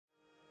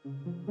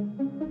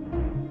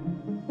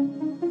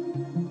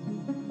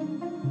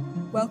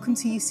Welcome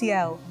to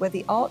UCL, where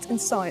the art and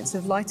science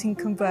of lighting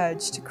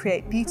converge to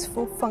create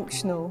beautiful,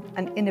 functional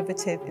and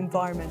innovative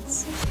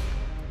environments.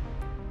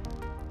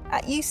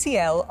 At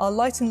UCL, our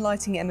Light and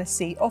Lighting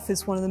MSc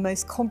offers one of the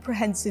most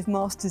comprehensive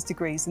master's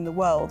degrees in the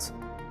world.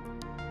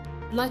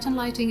 Light and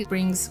Lighting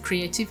brings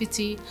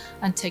creativity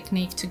and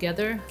technique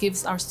together,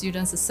 gives our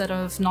students a set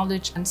of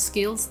knowledge and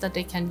skills that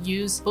they can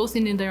use both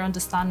in their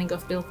understanding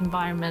of built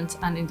environment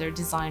and in their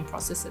design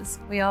processes.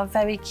 We are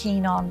very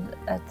keen on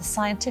the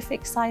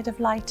scientific side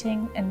of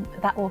lighting, and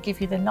that will give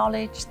you the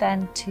knowledge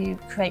then to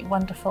create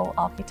wonderful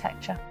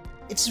architecture.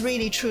 It's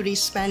really truly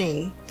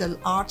spanning the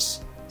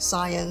arts,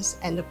 science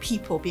and the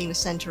people being the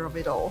centre of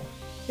it all.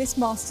 This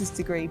master's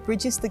degree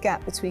bridges the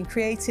gap between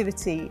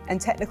creativity and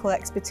technical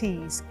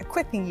expertise,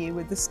 equipping you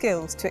with the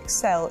skills to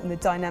excel in the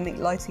dynamic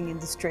lighting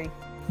industry.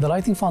 The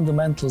Lighting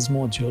Fundamentals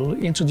module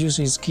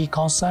introduces key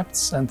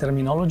concepts and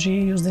terminology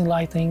used in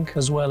lighting,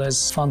 as well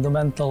as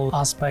fundamental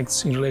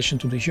aspects in relation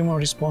to the human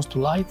response to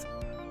light.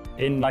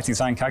 In lighting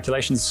design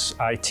calculations,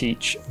 I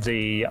teach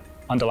the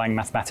underlying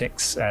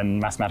mathematics and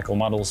mathematical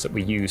models that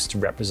we use to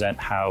represent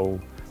how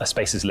a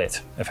space is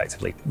lit,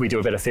 effectively. We do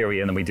a bit of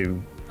theory and then we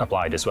do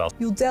applied as well.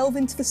 You'll delve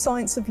into the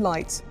science of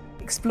light,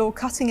 explore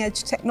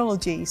cutting-edge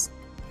technologies,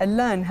 and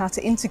learn how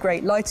to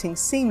integrate lighting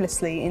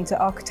seamlessly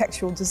into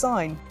architectural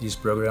design. This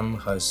program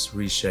has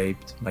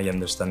reshaped my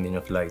understanding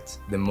of light.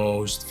 The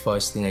most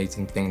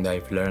fascinating thing that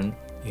I've learned,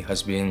 it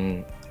has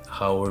been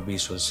how our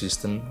visual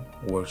system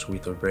works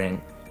with our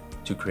brain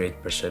to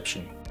create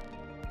perception.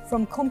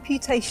 From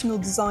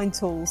computational design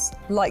tools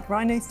like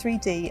Rhino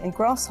 3D and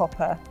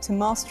Grasshopper to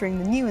mastering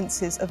the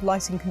nuances of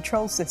lighting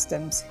control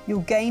systems,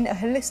 you'll gain a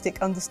holistic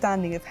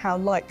understanding of how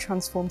light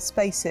transforms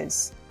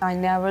spaces. I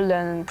never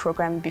learned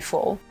programming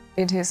before.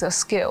 It is a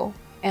skill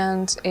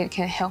and it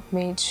can help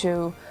me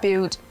to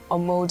build or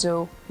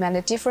model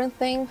many different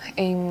things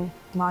in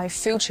my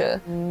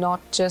future,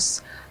 not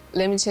just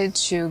limited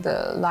to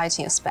the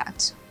lighting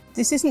aspect.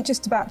 This isn't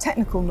just about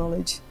technical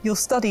knowledge. You'll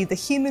study the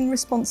human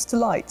response to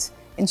light,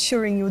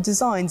 ensuring your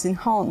designs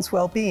enhance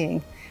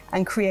well-being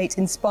and create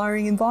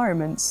inspiring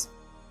environments.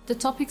 The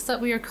topics that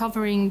we are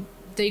covering,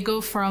 they go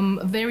from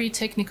very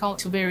technical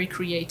to very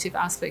creative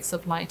aspects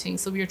of lighting.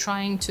 So we are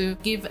trying to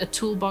give a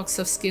toolbox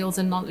of skills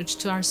and knowledge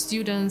to our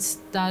students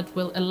that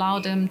will allow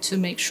them to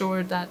make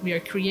sure that we are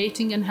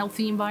creating a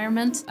healthy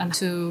environment and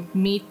to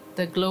meet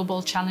the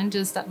global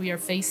challenges that we are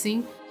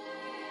facing.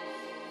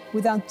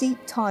 With our deep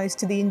ties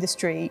to the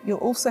industry, you'll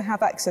also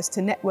have access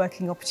to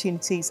networking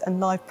opportunities and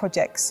live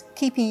projects,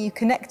 keeping you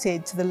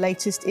connected to the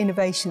latest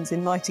innovations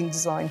in lighting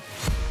design.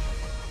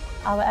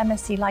 Our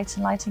MSc Light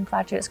and Lighting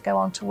graduates go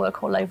on to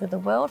work all over the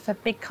world for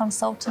big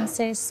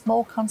consultancies,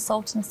 small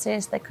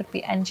consultancies. They could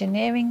be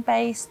engineering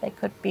based, they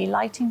could be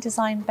lighting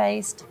design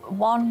based.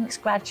 One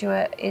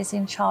graduate is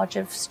in charge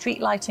of street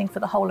lighting for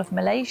the whole of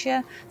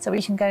Malaysia, so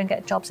we can go and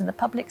get jobs in the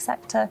public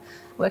sector,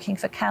 working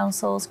for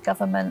councils,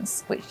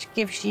 governments, which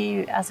gives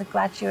you as a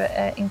graduate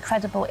an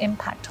incredible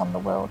impact on the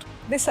world.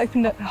 This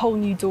opened up a whole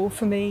new door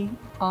for me.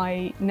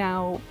 I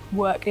now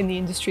work in the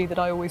industry that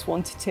I always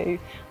wanted to,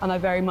 and I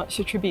very much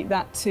attribute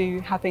that to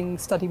having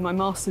studied my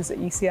Masters at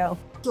UCL.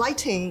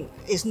 Lighting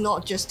is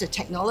not just the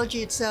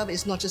technology itself,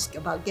 it's not just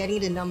about getting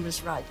the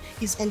numbers right.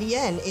 In the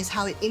end, is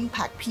how it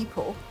impacts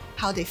people,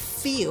 how they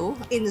feel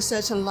in a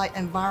certain light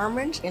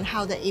environment, and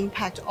how they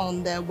impact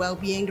on their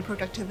well-being, the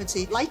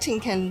productivity. Lighting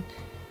can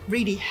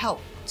really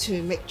help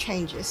to make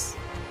changes.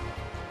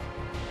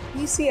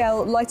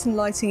 UCL Light and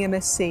Lighting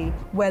MSc,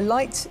 where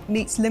light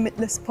meets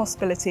limitless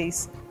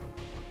possibilities.